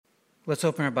Let's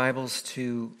open our Bibles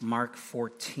to Mark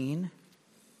 14.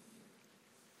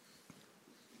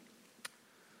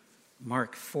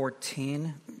 Mark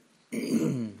 14.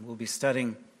 We'll be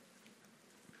studying,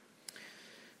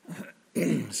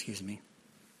 excuse me.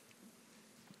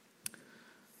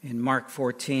 In Mark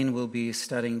 14, we'll be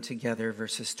studying together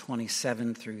verses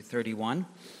 27 through 31.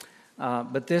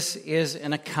 But this is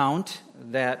an account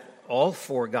that all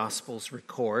four Gospels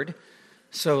record.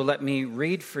 So let me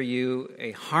read for you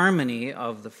a harmony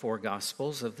of the four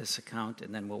Gospels of this account,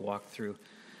 and then we'll walk through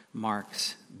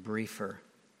Mark's briefer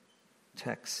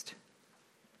text.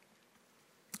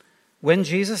 When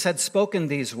Jesus had spoken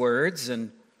these words,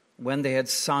 and when they had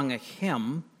sung a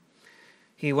hymn,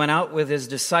 he went out with his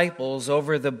disciples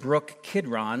over the brook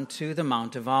Kidron to the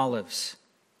Mount of Olives,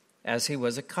 as he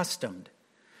was accustomed.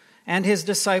 And his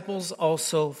disciples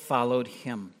also followed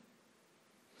him.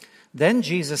 Then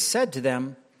Jesus said to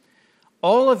them,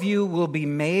 "All of you will be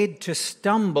made to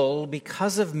stumble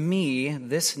because of me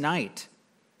this night.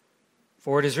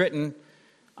 For it is written,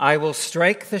 I will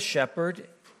strike the shepherd,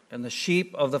 and the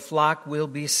sheep of the flock will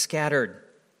be scattered.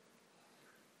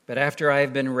 But after I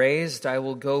have been raised, I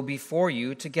will go before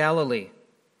you to Galilee."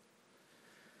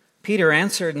 Peter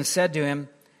answered and said to him,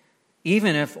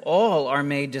 "Even if all are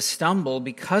made to stumble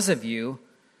because of you,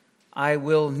 I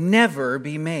will never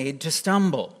be made to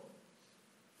stumble."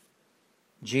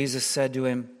 Jesus said to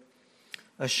him,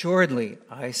 "Assuredly,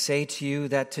 I say to you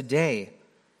that today,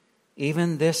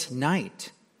 even this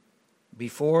night,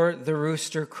 before the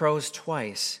rooster crows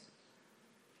twice,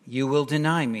 you will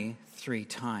deny me 3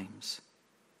 times."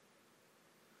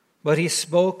 But he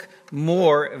spoke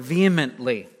more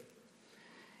vehemently,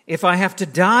 "If I have to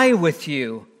die with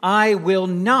you, I will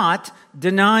not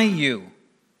deny you."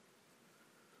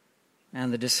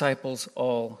 And the disciples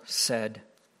all said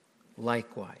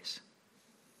likewise.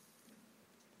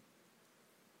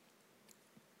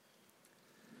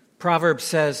 Proverbs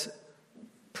says,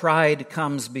 pride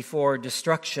comes before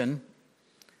destruction,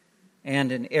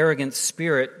 and an arrogant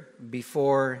spirit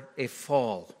before a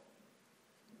fall.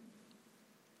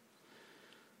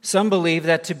 Some believe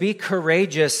that to be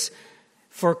courageous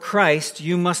for Christ,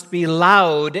 you must be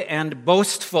loud and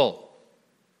boastful.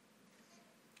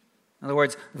 In other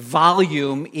words,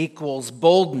 volume equals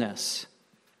boldness.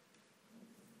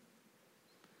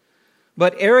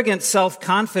 But arrogant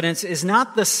self-confidence is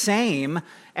not the same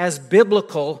as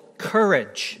biblical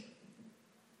courage.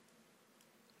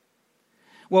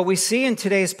 What we see in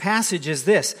today's passage is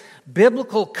this: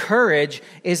 biblical courage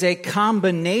is a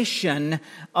combination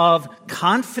of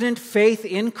confident faith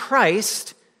in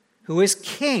Christ, who is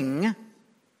King,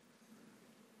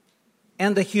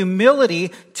 and the humility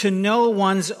to know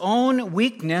one's own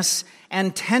weakness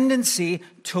and tendency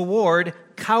toward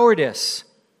cowardice.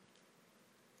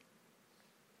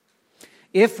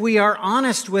 If we are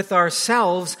honest with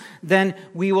ourselves, then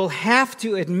we will have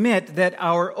to admit that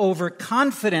our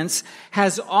overconfidence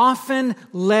has often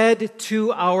led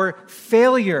to our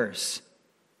failures.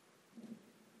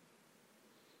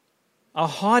 A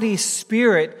haughty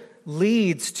spirit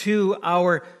leads to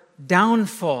our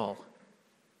downfall.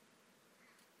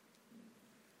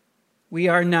 We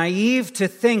are naive to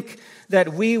think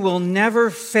that we will never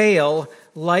fail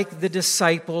like the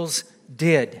disciples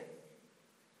did.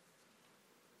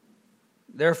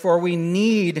 Therefore, we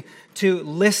need to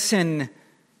listen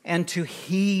and to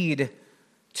heed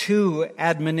 2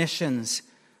 admonitions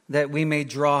that we may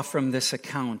draw from this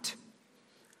account.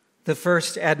 The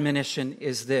first admonition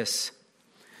is this: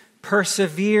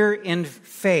 persevere in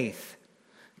faith,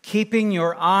 keeping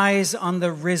your eyes on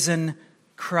the risen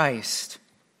Christ.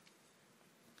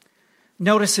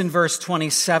 Notice in verse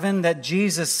 27 that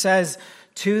Jesus says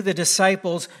to the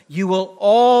disciples, "You will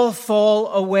all fall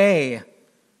away.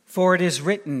 For it is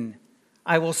written,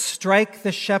 I will strike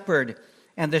the shepherd,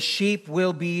 and the sheep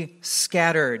will be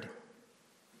scattered."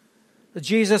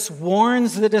 Jesus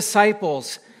warns the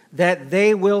disciples that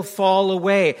they will fall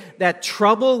away, that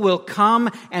trouble will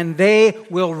come and they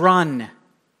will run.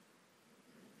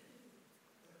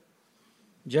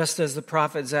 Just as the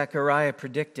prophet Zechariah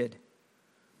predicted,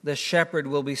 the shepherd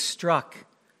will be struck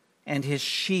and his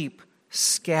sheep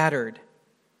scattered.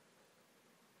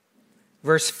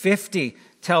 Verse 50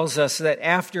 tells us that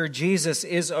after Jesus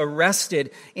is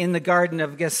arrested in the Garden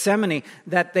of Gethsemane,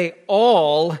 that they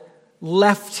all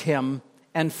left him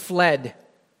and fled.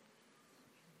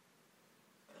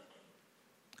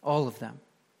 All of them.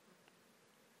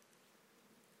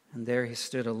 And there he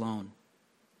stood alone.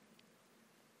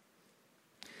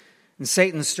 And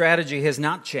Satan's strategy has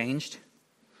not changed.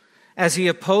 As he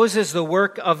opposes the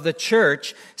work of the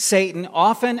church, Satan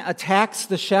often attacks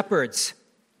the shepherds.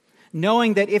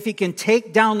 knowing that if he can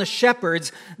take down the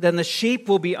shepherds, then the sheep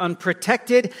will be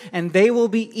unprotected and they will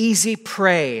be easy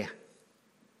prey.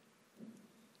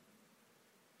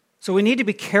 So we need to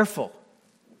be careful.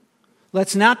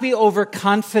 Let's not be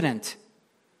overconfident.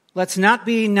 Let's not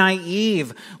be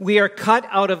naive. We are cut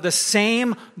out of the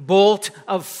same bolt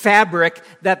of fabric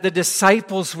that the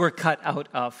disciples were cut out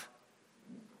of.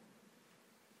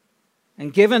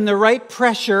 And given the right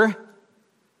pressure,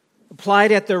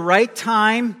 applied at the right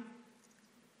time,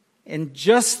 in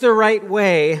just the right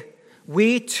way,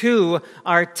 we too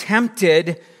are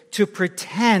tempted to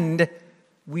pretend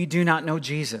we do not know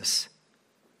Jesus.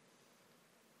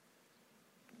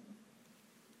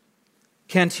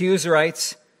 Kent Hughes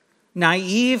writes,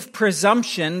 naive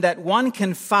presumption that one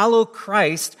can follow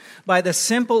Christ by the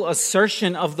simple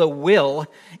assertion of the will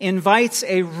invites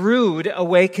a rude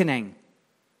awakening.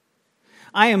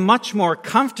 I am much more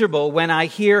comfortable when I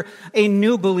hear a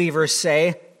new believer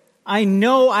say, I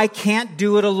know I can't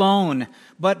do it alone,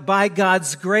 but by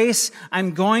God's grace,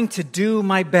 I'm going to do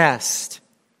my best.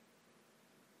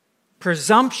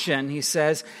 Presumption, he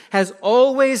says, has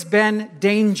always been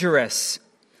dangerous.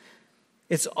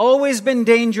 It's always been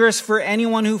dangerous for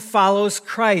anyone who follows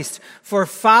Christ, for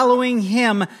following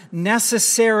him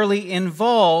necessarily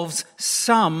involves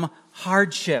some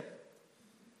hardship.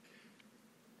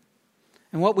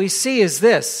 And what we see is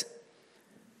this,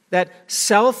 that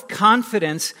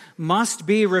self-confidence must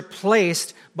be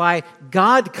replaced by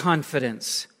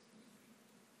God-confidence.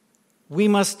 We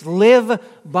must live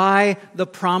by the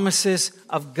promises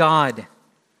of God.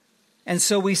 And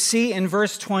so we see in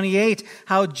verse 28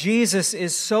 how Jesus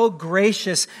is so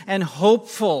gracious and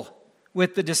hopeful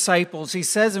with the disciples. He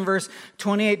says in verse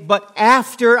 28, but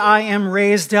after I am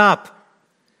raised up,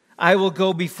 I will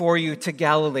go before you to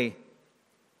Galilee.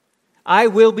 I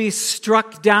will be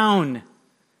struck down.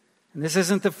 And this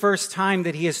isn't the first time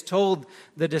that he has told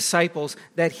the disciples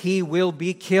that he will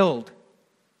be killed.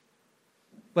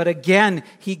 But again,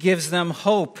 he gives them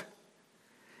hope.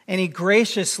 And he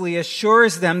graciously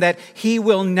assures them that he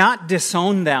will not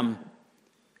disown them.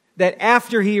 That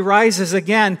after he rises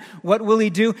again, what will he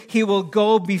do? He will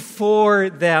go before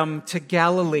them to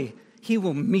Galilee. He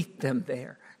will meet them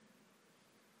there.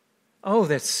 Oh,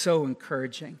 that's so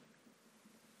encouraging.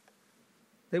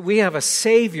 That we have a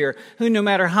Savior who, no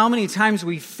matter how many times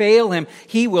we fail him,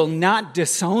 he will not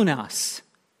disown us.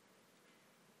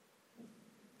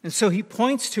 And so he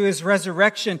points to his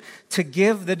resurrection to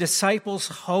give the disciples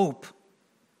hope.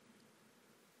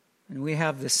 And we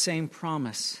have the same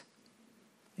promise.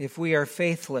 If we are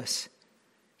faithless,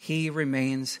 he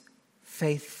remains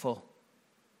faithful.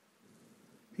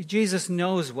 Jesus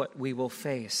knows what we will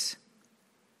face.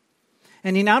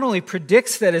 And he not only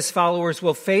predicts that his followers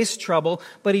will face trouble,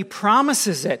 but he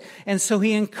promises it. And so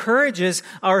he encourages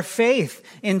our faith.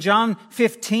 In John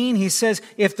 15, he says,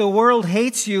 if the world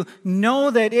hates you,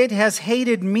 know that it has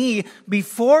hated me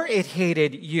before it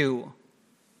hated you.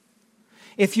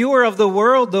 If you were of the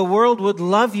world would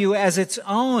love you as its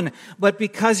own. But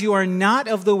because you are not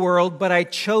of the world, but I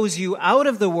chose you out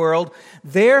of the world,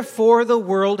 therefore the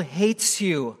world hates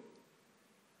you.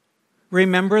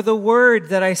 Remember the word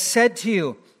that I said to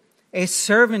you, a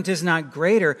servant is not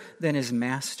greater than his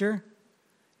master.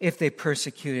 If they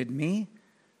persecuted me,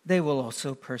 they will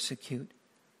also persecute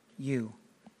you.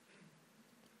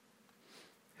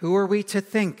 Who are we to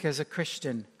think as a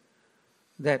Christian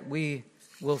that we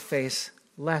will face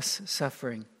less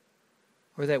suffering,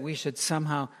 or that we should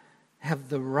somehow have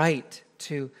the right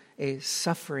to a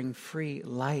suffering-free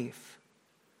life,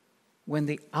 when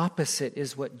the opposite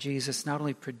is what Jesus not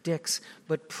only predicts,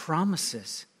 but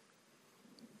promises?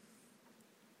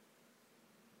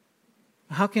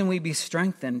 How can we be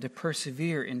strengthened to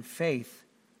persevere in faith?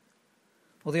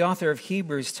 Well, the author of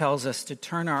Hebrews tells us to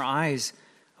turn our eyes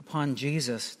upon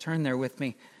Jesus. Turn there with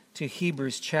me to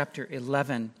Hebrews chapter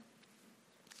 11.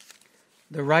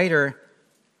 The writer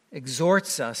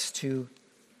exhorts us to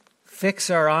fix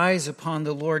our eyes upon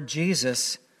the Lord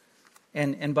Jesus,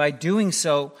 and by doing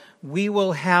so, we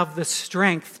will have the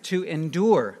strength to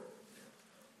endure.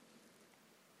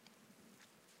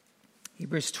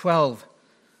 Hebrews 12,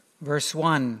 verse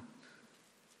 1.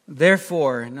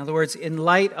 Therefore, in other words, in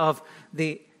light of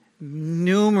the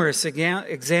numerous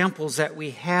examples that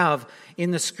we have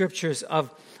in the Scriptures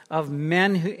of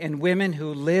men and women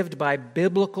who lived by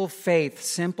biblical faith,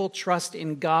 simple trust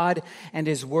in God and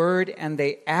His Word, and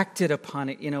they acted upon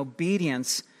it in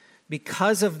obedience.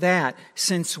 Because of that,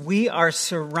 since we are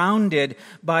surrounded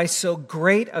by so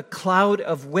great a cloud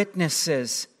of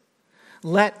witnesses,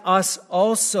 let us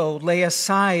also lay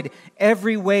aside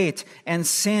every weight and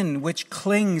sin which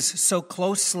clings so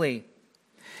closely,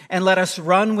 and let us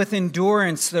run with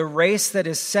endurance the race that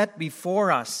is set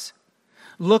before us,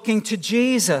 looking to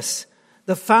Jesus,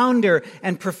 the founder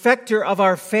and perfecter of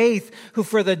our faith, who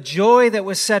for the joy that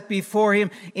was set before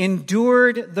him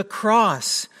endured the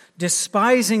cross,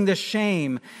 despising the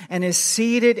shame, and is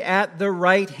seated at the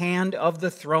right hand of the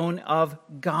throne of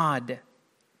God.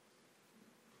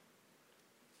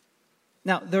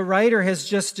 Now, the writer has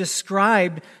just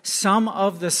described some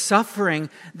of the suffering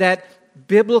that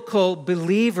biblical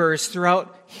believers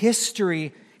throughout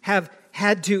history have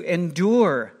had to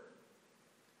endure.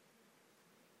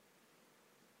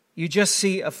 You just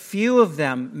see a few of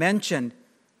them mentioned.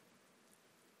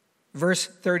 Verse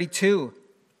 32,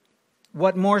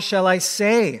 what more shall I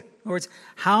say? In other words,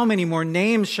 how many more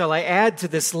names shall I add to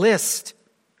this list?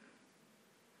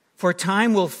 For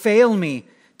time will fail me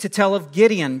to tell of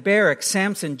Gideon, Barak,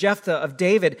 Samson, Jephthah, of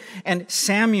David, and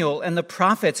Samuel and the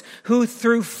prophets, who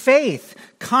through faith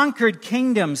conquered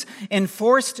kingdoms,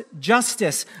 enforced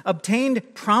justice,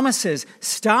 obtained promises,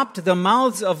 stopped the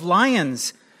mouths of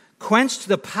lions, quenched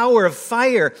the power of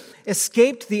fire,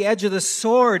 escaped the edge of the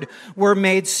sword, were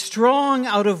made strong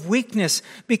out of weakness,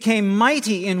 became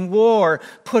mighty in war,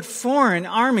 put foreign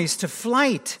armies to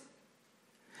flight.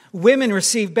 Women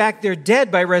received back their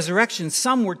dead by resurrection.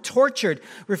 Some were tortured,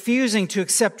 refusing to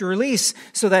accept release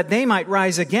so that they might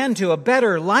rise again to a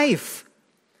better life.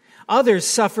 Others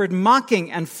suffered mocking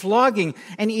and flogging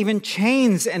and even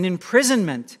chains and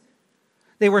imprisonment.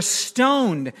 They were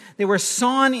stoned. They were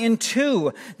sawn in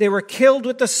two. They were killed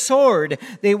with the sword.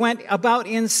 They went about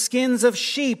in skins of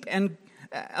sheep and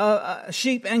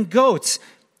goats,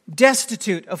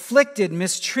 destitute, afflicted,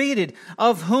 mistreated,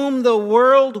 of whom the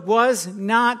world was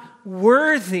not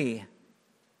worthy.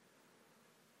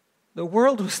 The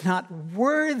world was not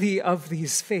worthy of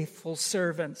these faithful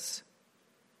servants.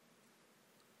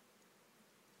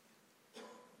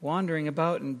 Wandering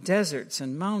about in deserts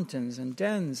and mountains and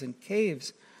dens and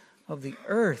caves of the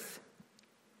earth.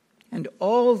 And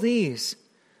all these,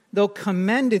 though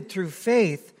commended through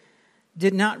faith,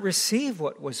 did not receive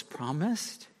what was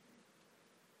promised.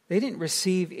 They didn't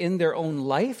receive in their own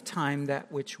lifetime that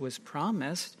which was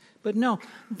promised. But no,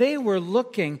 they were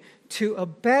looking to a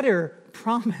better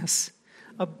promise,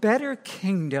 a better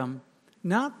kingdom,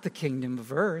 not the kingdom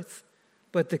of earth,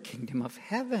 but the kingdom of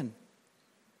heaven.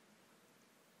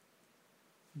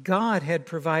 God had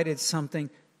provided something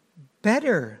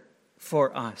better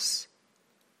for us,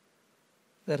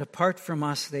 that apart from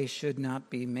us they should not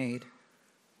be made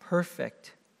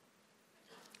perfect.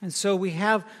 And so we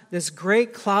have this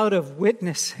great cloud of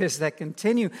witnesses that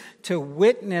continue to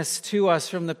witness to us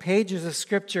from the pages of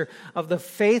Scripture of the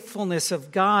faithfulness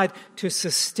of God to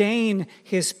sustain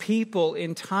His people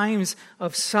in times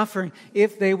of suffering,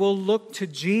 if they will look to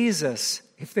Jesus,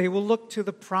 if they will look to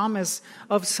the promise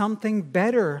of something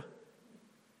better.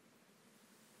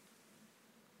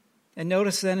 And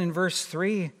notice then in verse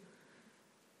 3,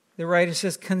 the writer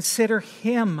says, consider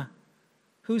Him.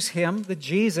 Who's Him? The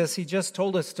Jesus He just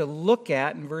told us to look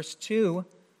at in verse 2.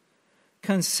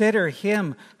 Consider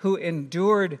Him who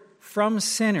endured from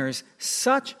sinners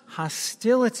such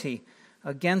hostility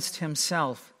against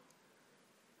Himself,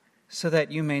 so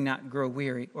that you may not grow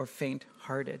weary or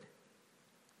faint-hearted.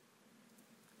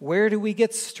 Where do we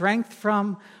get strength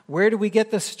from? Where do we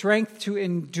get the strength to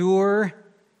endure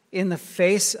in the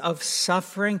face of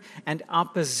suffering and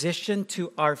opposition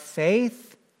to our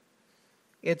faith?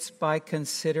 It's by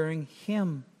considering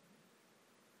Him,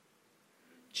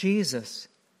 Jesus,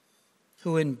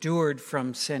 who endured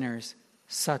from sinners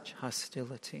such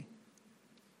hostility.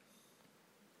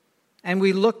 And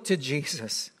we look to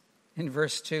Jesus in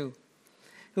verse 2,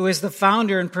 who is the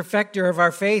founder and perfecter of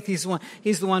our faith. He's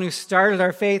the one who started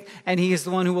our faith, and He is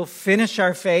the one who will finish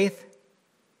our faith.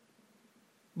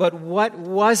 But what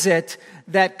was it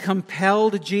that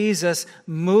compelled Jesus,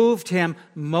 moved Him,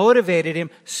 motivated Him,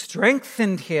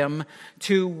 strengthened Him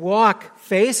to walk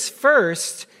face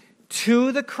first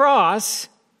to the cross?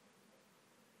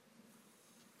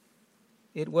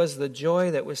 It was the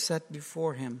joy that was set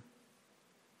before Him.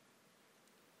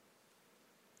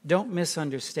 Don't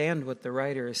misunderstand what the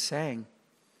writer is saying.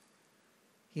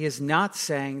 He is not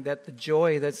saying that the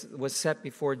joy that was set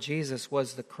before Jesus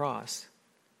was the cross.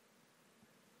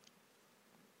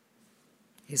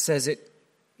 He says it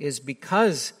is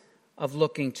because of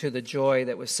looking to the joy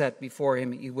that was set before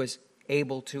Him, He was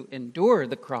able to endure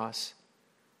the cross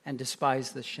and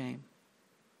despise the shame.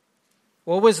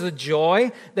 What was the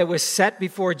joy that was set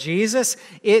before Jesus?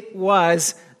 It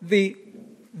was the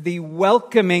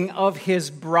welcoming of His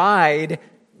bride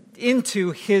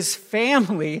into His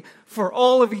family for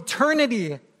all of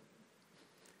eternity.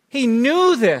 He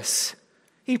knew this.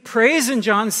 He prays in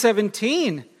John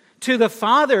 17 to the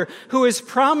Father who has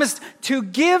promised to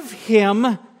give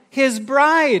him his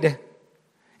bride.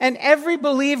 And every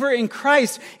believer in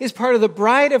Christ is part of the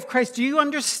bride of Christ. Do you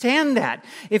understand that?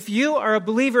 If you are a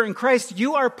believer in Christ,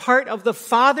 you are part of the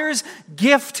Father's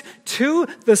gift to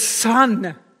the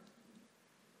Son.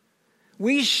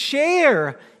 We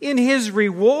share in his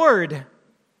reward.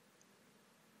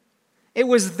 It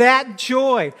was that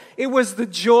joy. It was the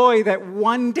joy that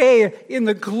one day in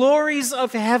the glories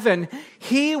of heaven,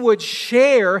 he would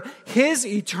share his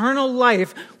eternal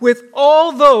life with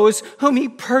all those whom he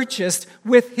purchased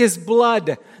with his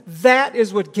blood. That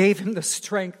is what gave him the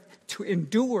strength to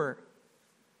endure.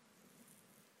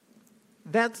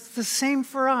 That's the same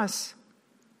for us.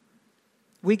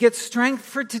 We get strength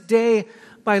for today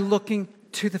by looking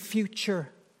to the future,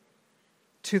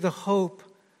 to the hope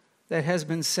that has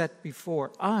been set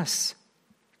before us,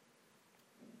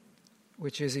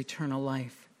 which is eternal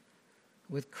life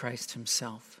with Christ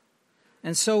himself.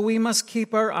 And so we must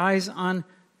keep our eyes on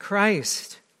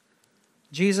Christ.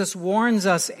 Jesus warns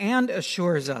us and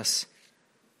assures us.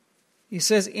 He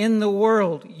says, in the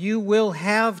world you will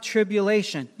have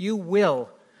tribulation. You will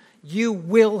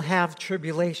have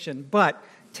tribulation. But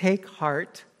take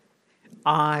heart,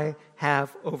 I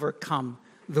have overcome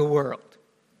the world.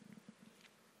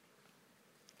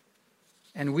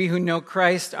 And we who know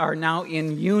Christ are now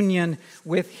in union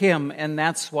with him, and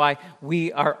that's why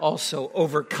we are also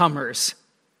overcomers,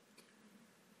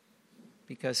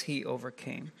 because he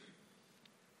overcame.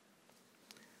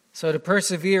 So to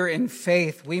persevere in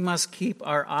faith, we must keep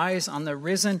our eyes on the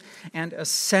risen and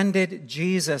ascended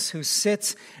Jesus, who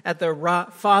sits at the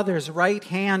Father's right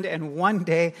hand, and one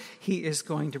day he is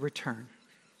going to return.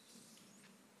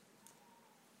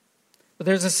 But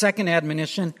there's a second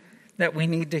admonition that we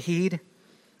need to heed.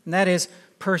 And that is,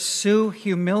 pursue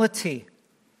humility,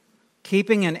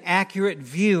 keeping an accurate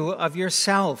view of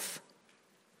yourself.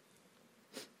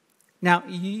 Now,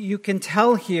 you can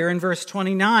tell here in verse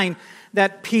 29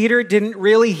 that Peter didn't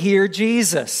really hear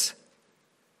Jesus.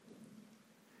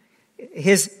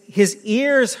 His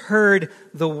ears heard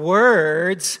the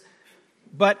words,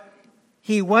 but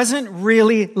he wasn't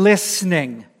really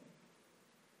listening.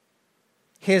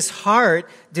 His heart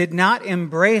did not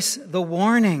embrace the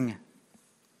warning.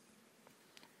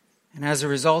 And as a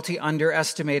result, he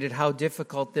underestimated how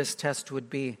difficult this test would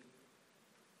be.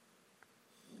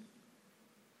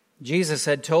 Jesus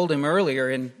had told him earlier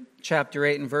in chapter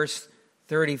 8 and verse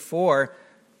 34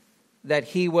 that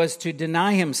he was to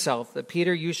deny himself. That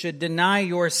Peter, you should deny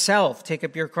yourself, take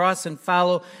up your cross and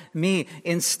follow me.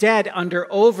 Instead, under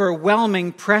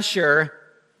overwhelming pressure,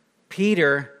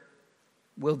 Peter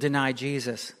will deny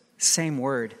Jesus. Same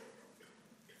word.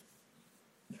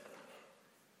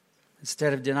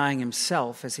 Instead of denying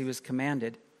himself as he was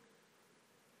commanded,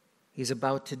 he's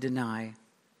about to deny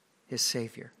his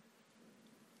Savior.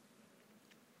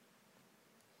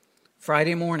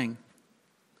 Friday morning,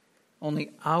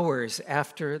 only hours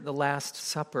after the Last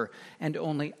Supper and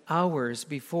only hours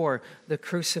before the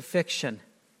crucifixion,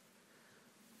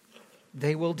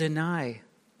 they will deny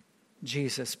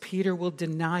Jesus. Peter will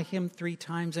deny him 3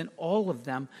 times, and all of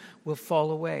them will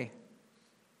fall away.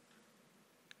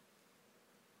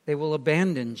 They will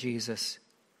abandon Jesus.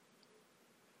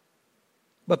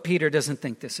 But Peter doesn't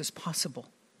think this is possible.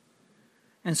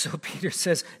 And so Peter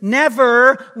says,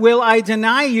 never will I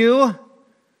deny you.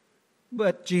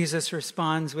 But Jesus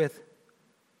responds with,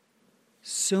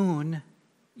 soon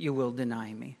you will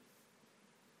deny me.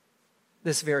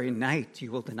 This very night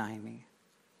you will deny me.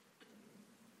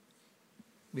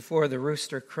 Before the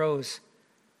rooster crows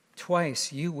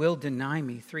twice, you will deny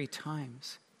me 3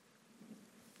 times.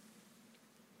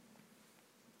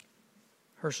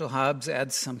 Herschel Hobbs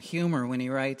adds some humor when he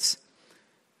writes,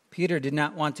 Peter did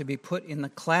not want to be put in the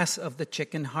class of the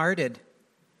chicken-hearted,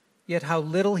 yet how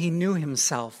little he knew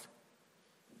himself.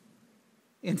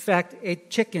 In fact, a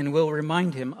chicken will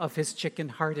remind him of his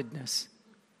chicken-heartedness.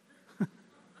 And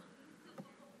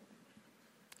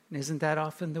isn't that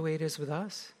often the way it is with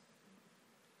us?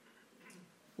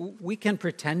 We can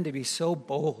pretend to be so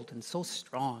bold and so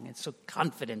strong and so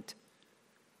confident,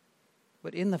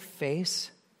 but in the face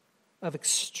of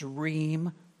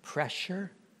extreme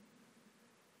pressure,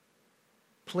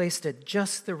 placed at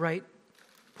just the right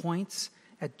points,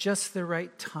 at just the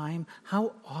right time,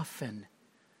 how often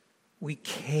we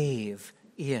cave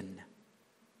in.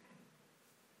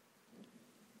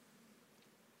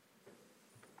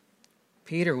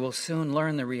 Peter will soon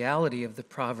learn the reality of the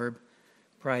proverb,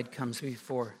 pride comes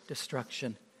before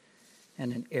destruction,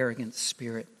 and an arrogant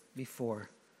spirit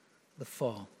before the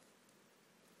fall.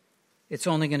 It's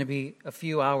only going to be a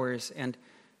few hours, and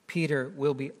Peter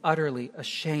will be utterly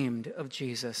ashamed of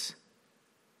Jesus.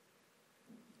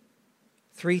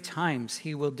 3 times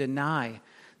he will deny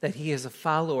that he is a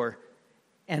follower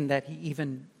and that he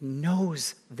even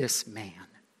knows this man.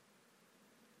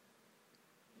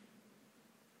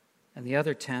 And the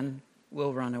other 10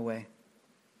 will run away.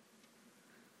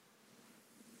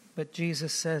 But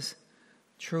Jesus says,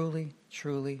 truly,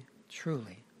 truly,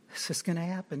 truly, this is going to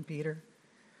happen, Peter.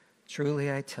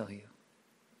 Truly, I tell you.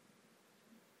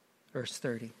 Verse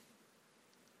 30.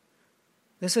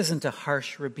 This isn't a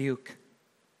harsh rebuke.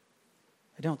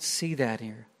 I don't see that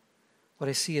here. What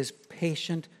I see is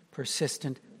patient,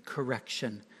 persistent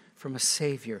correction from a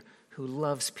Savior who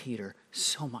loves Peter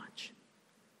so much.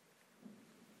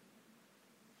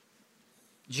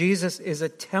 Jesus is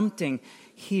attempting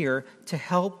here to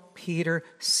help Peter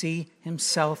see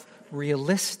himself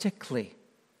realistically,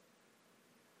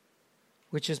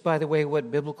 which is, by the way, what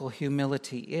biblical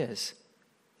humility is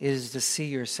to see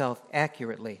yourself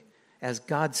accurately as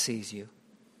God sees you.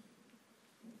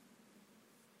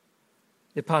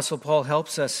 The Apostle Paul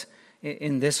helps us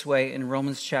in this way in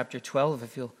Romans chapter 12.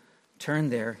 If you'll turn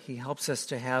there, he helps us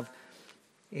to have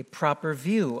a proper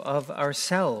view of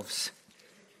ourselves.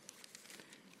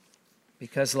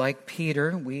 Because like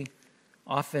Peter, we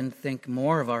often think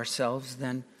more of ourselves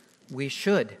than we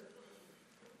should.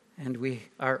 And we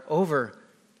are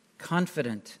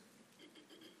overconfident.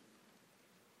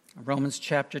 Romans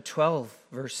chapter 12,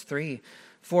 verse 3.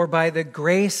 For by the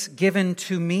grace given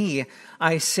to me,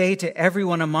 I say to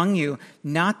everyone among you,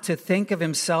 not to think of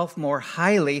himself more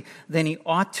highly than he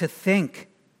ought to think,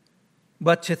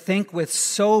 but to think with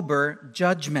sober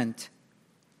judgment,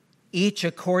 each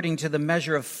according to the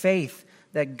measure of faith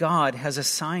that God has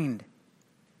assigned.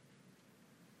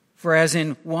 For as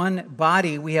in one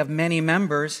body we have many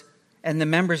members, and the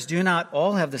members do not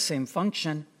all have the same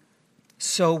function,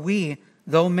 so we,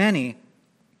 though many,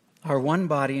 are one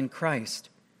body in Christ,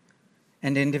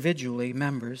 and individually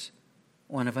members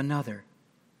one of another.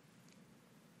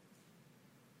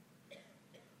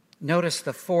 Notice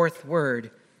the 4th word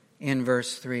in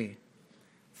verse 3.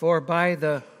 For by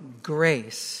the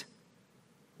grace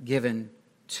given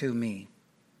to me.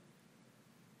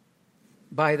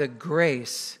 By the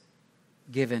grace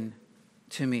given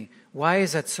to me. Why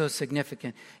is that so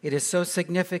significant? It is so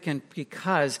significant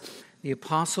because the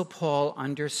Apostle Paul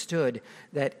understood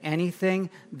that anything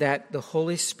that the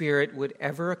Holy Spirit would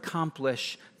ever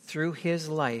accomplish through his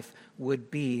life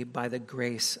would be by the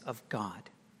grace of God.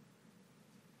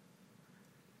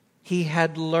 He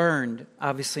had learned,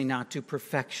 obviously not to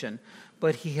perfection,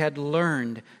 but he had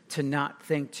learned to not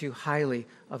think too highly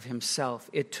of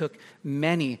himself. It took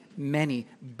many, many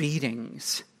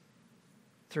beatings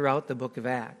throughout the book of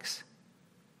Acts.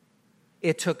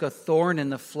 It took a thorn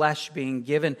in the flesh being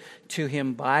given to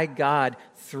him by God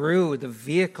through the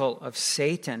vehicle of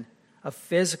Satan, a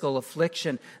physical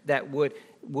affliction that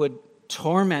would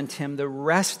torment him the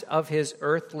rest of his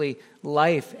earthly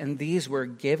life. And these were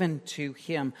given to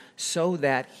him so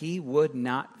that he would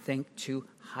not think too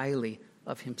highly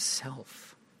of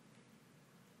himself.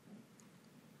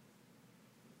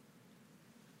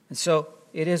 And so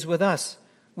it is with us.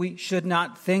 We should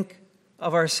not think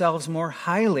of ourselves more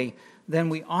highly than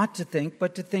we ought to think,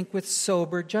 but to think with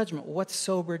sober judgment. What's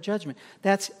sober judgment?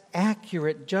 That's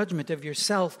accurate judgment of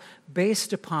yourself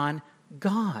based upon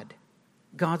God,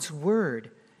 God's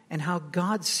Word, and how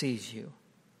God sees you,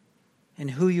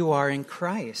 and who you are in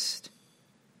Christ.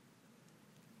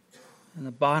 And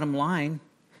the bottom line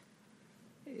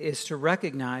is to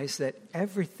recognize that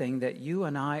everything that you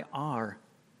and I are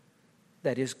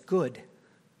that is good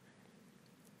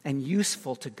and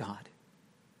useful to God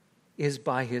is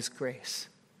by His grace.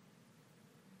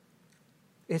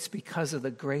 It's because of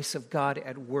the grace of God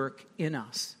at work in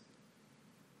us.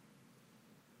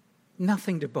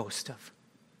 Nothing to boast of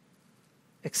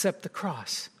except the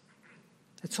cross.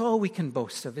 That's all we can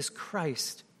boast of is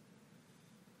Christ,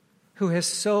 who has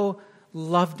so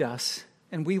loved us,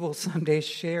 and we will someday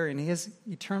share in His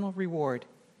eternal reward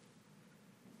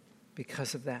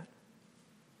because of that.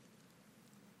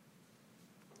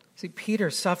 See, Peter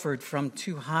suffered from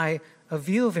too high a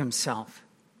view of himself.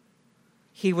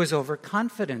 He was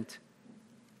overconfident.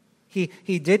 He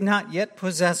did not yet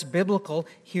possess biblical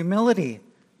humility.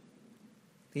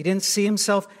 He didn't see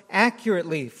himself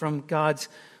accurately from God's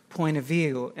point of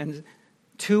view. And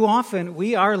too often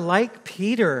we are like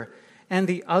Peter and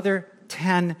the other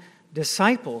 10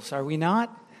 disciples, are we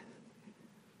not?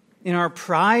 In our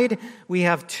pride, we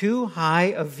have too high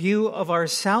a view of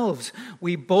ourselves.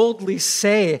 We boldly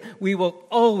say we will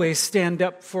always stand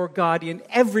up for God in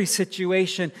every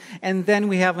situation, and then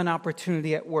we have an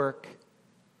opportunity at work.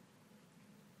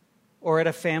 or at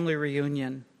a family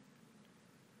reunion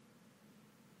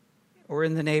or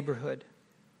in the neighborhood.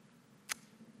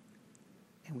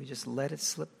 And we just let it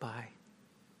slip by.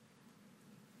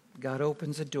 God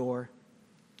opens a door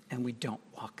and we don't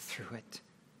walk through it.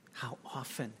 How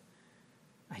often?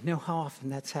 I know how often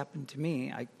that's happened to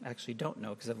me. I actually don't know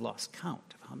because I've lost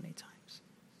count of how many times.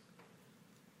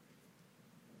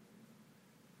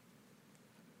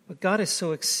 But God is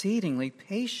so exceedingly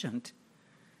patient.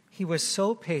 He was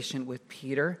so patient with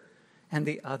Peter and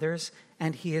the others,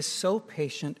 and he is so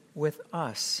patient with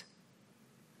us.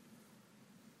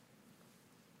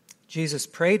 Jesus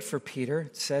prayed for Peter,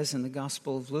 it says in the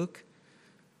Gospel of Luke.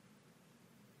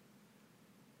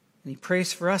 And he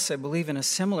prays for us, I believe, in a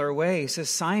similar way. He says,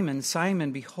 Simon,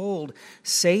 Simon, behold,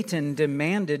 Satan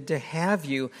demanded to have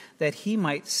you, that he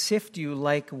might sift you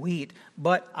like wheat.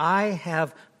 But I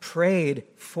have prayed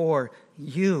for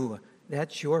you,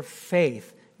 that your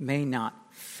faith may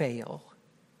not fail.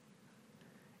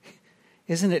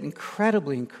 Isn't it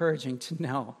incredibly encouraging to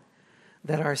know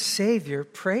that our Savior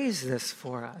prays this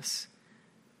for us,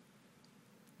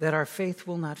 that our faith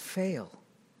will not fail?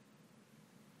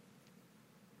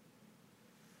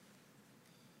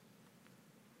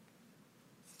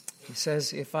 He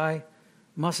says, if I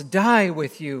must die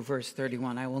with you, verse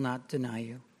 31, I will not deny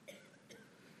you.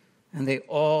 And they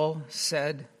all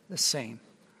said the same.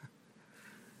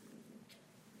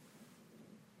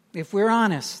 If we're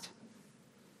honest,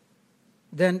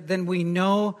 then we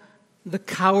know the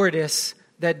cowardice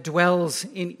that dwells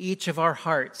in each of our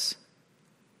hearts.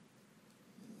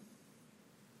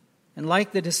 And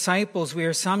like the disciples, we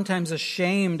are sometimes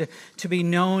ashamed to be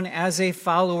known as a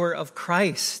follower of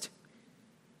Christ.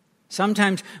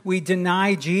 Sometimes we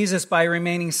deny Jesus by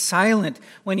remaining silent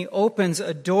when he opens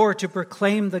a door to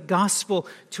proclaim the gospel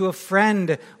to a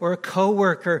friend or a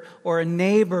coworker or a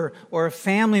neighbor or a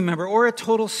family member or a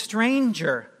total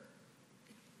stranger.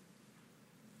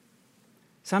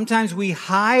 Sometimes we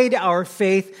hide our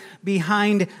faith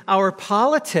behind our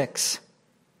politics,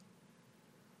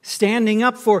 standing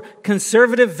up for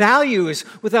conservative values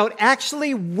without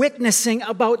actually witnessing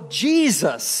about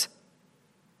Jesus.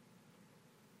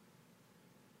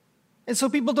 And so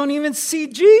people don't even see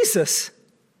Jesus.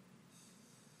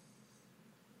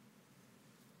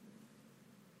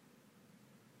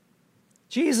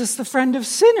 Jesus, the friend of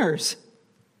sinners.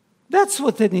 That's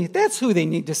what they need. That's who they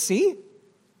need to see.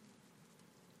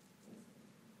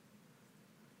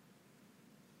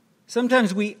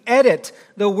 Sometimes we edit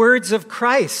the words of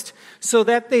Christ so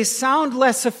that they sound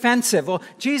less offensive. Well,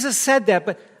 Jesus said that,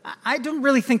 but I don't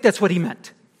really think that's what he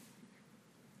meant.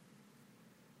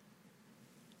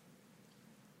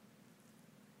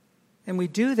 And we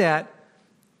do that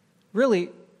really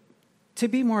to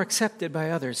be more accepted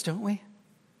by others, don't we?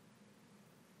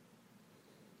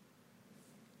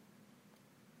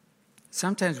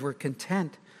 Sometimes we're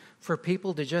content for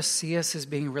people to just see us as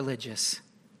being religious.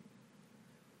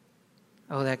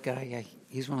 Oh, that guy, yeah,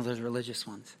 he's one of those religious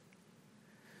ones.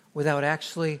 Without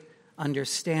actually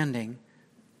understanding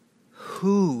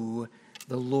who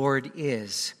the Lord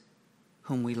is,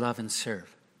 whom we love and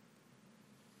serve.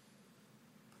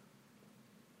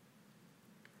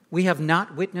 We have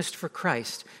not witnessed for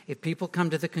Christ if people come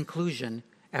to the conclusion,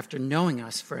 after knowing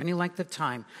us for any length of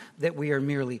time, that we are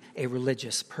merely a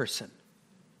religious person.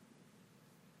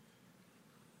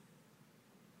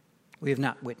 We have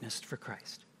not witnessed for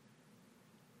Christ.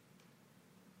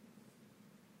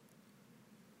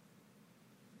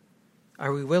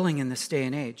 Are we willing in this day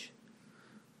and age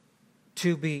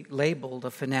to be labeled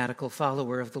a fanatical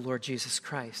follower of the Lord Jesus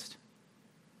Christ,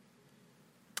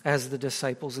 as the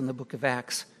disciples in the book of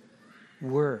Acts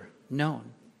were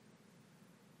known?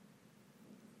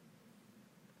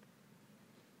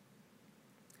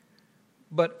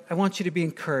 But I want you to be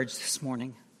encouraged this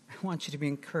morning. I want you to be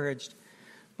encouraged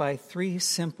by three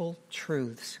simple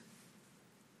truths.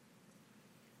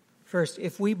 First,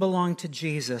 if we belong to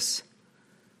Jesus,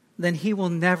 then he will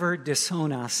never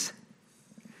disown us,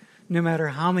 no matter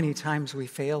how many times we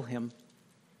fail him.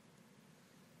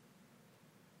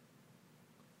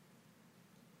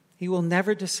 He will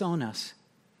never disown us,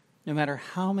 no matter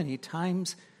how many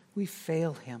times we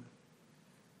fail him.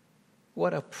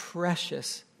 What a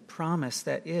precious promise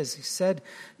that is. He said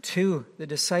to the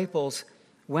disciples,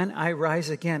 when I rise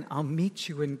again, I'll meet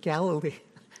you in Galilee.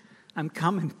 I'm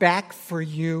coming back for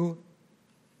you.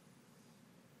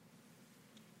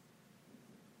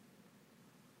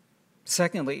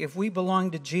 Secondly, if we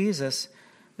belong to Jesus,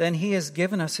 then he has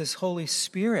given us his Holy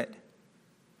Spirit.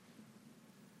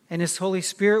 And his Holy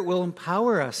Spirit will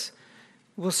empower us,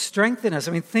 will strengthen us.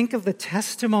 I mean, think of the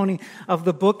testimony of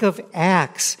the book of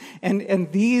Acts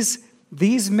and these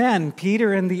These men,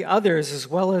 Peter and the others, as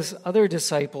well as other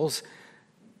disciples,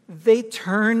 they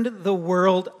turned the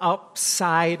world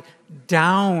upside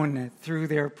down through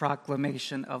their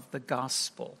proclamation of the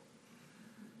gospel.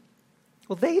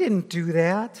 Well, they didn't do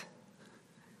that.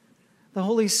 The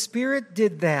Holy Spirit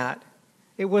did that.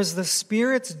 It was the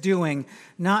Spirit's doing,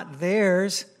 not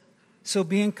theirs. So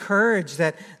be encouraged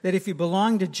that if you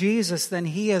belong to Jesus, then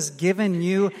He has given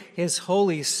you His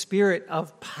Holy Spirit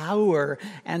of power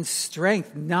and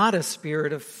strength, not a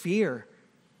spirit of fear.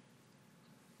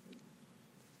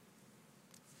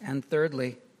 And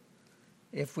thirdly,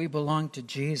 if we belong to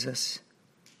Jesus,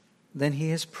 then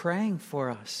He is praying for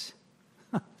us.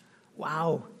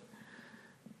 Wow.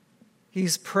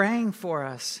 He's praying for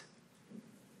us.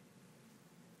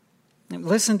 And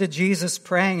listen to Jesus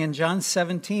praying in John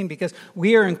 17, because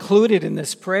we are included in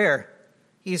this prayer.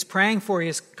 He's praying for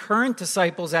His current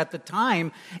disciples at the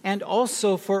time, and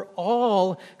also for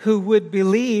all who would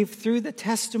believe through the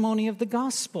testimony of the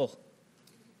gospel.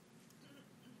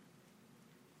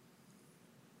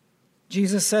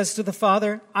 Jesus says to the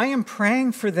Father, I am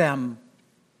praying for them.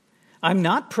 I'm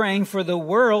not praying for the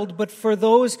world, but for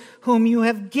those whom you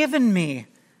have given me,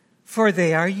 for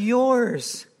they are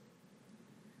yours.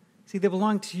 See, they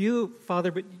belong to you,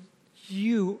 Father, but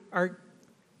you are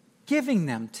giving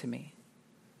them to me.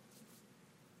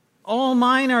 All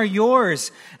mine are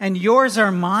yours, and yours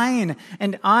are mine,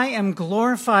 and I am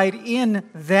glorified in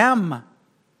them.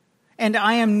 And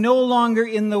I am no longer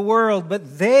in the world,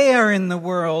 but they are in the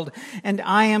world, and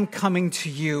I am coming to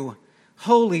you.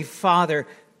 Holy Father,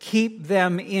 keep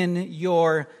them in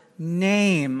your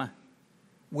name,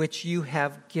 which you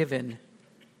have given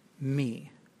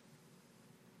me.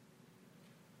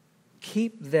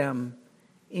 Keep them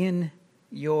in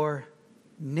your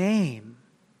name,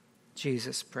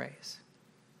 Jesus prays.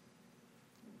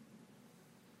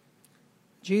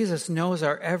 Jesus knows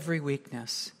our every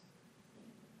weakness.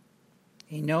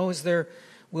 He knows there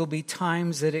will be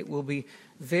times that it will be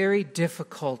very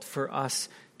difficult for us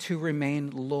to remain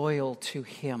loyal to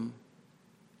Him.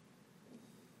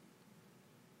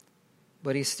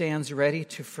 But He stands ready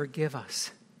to forgive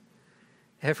us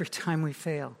every time we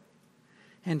fail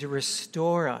and to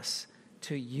restore us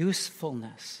to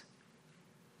usefulness.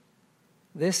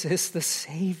 This is the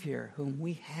Savior whom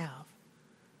we have,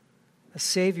 a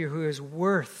Savior who is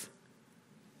worth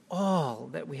all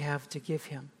that we have to give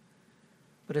Him,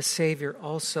 but a Savior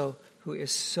also who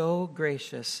is so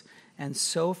gracious and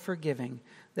so forgiving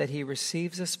that He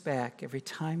receives us back every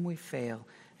time we fail,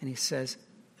 and He says,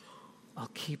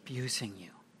 I'll keep using you.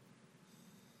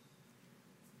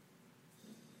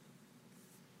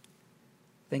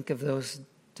 Think of those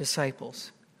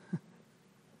disciples.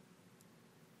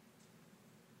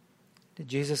 Did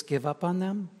Jesus give up on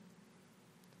them?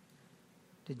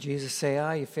 Did Jesus say,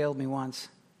 you failed me once.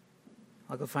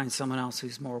 I'll go find someone else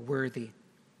who's more worthy?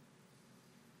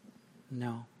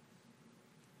 No.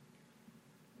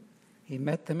 He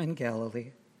met them in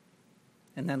Galilee,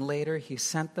 and then later He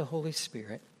sent the Holy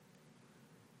Spirit,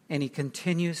 and He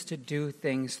continues to do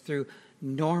things through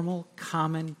normal,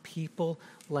 common people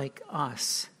like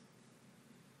us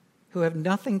who have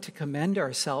nothing to commend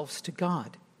ourselves to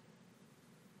God.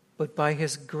 But by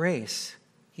His grace,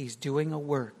 He's doing a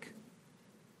work,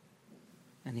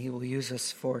 and He will use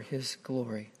us for His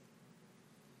glory.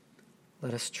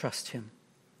 Let us trust Him.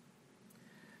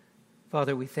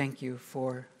 Father, we thank You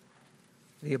for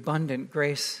the abundant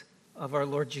grace of our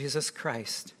Lord Jesus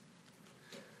Christ.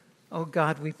 Oh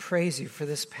God, we praise You for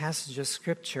this passage of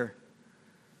Scripture.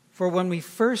 For when we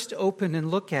first open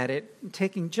and look at it,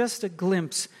 taking just a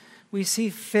glimpse, we see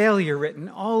failure written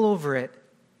all over it.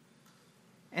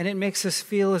 And it makes us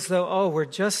feel as though, we're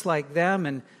just like them,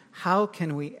 and how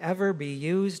can we ever be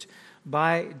used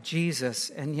by Jesus?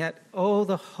 And yet,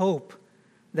 the hope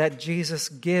that Jesus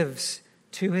gives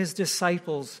to His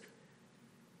disciples,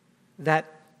 that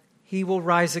He will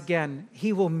rise again.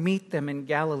 He will meet them in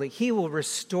Galilee. He will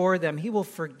restore them. He will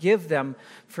forgive them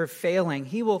for failing.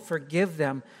 He will forgive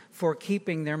them for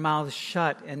keeping their mouths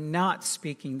shut and not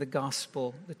speaking the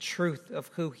gospel, the truth of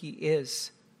who He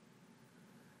is.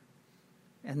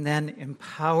 And then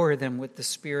empower them with the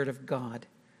Spirit of God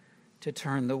to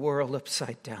turn the world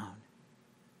upside down.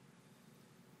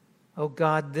 Oh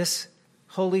God, this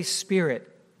Holy Spirit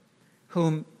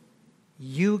whom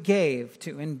You gave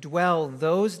to indwell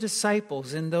those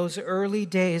disciples in those early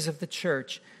days of the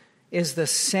church is the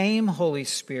same Holy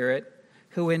Spirit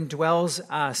who indwells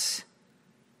us.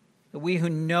 We who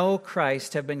know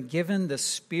Christ have been given the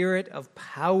spirit of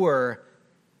power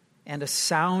and a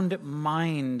sound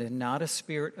mind, not a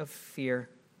spirit of fear.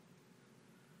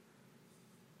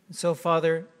 And so,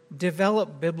 Father,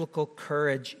 develop biblical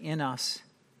courage in us.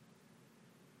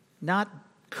 Not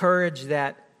courage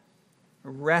that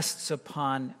rests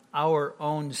upon our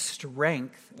own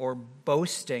strength or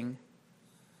boasting,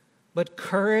 but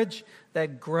courage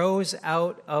that grows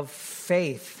out of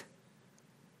faith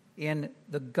in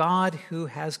the God who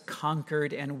has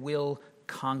conquered and will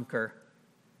conquer.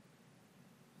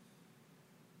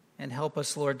 And help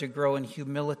us, Lord, to grow in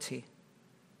humility,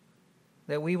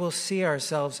 that we will see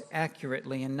ourselves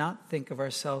accurately and not think of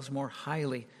ourselves more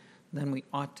highly than we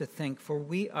ought to think, for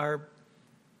we are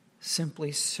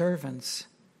simply servants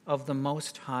of the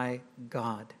Most High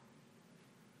God.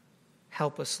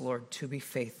 Help us, Lord, to be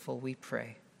faithful, we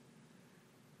pray.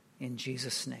 In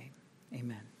Jesus' name,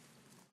 amen.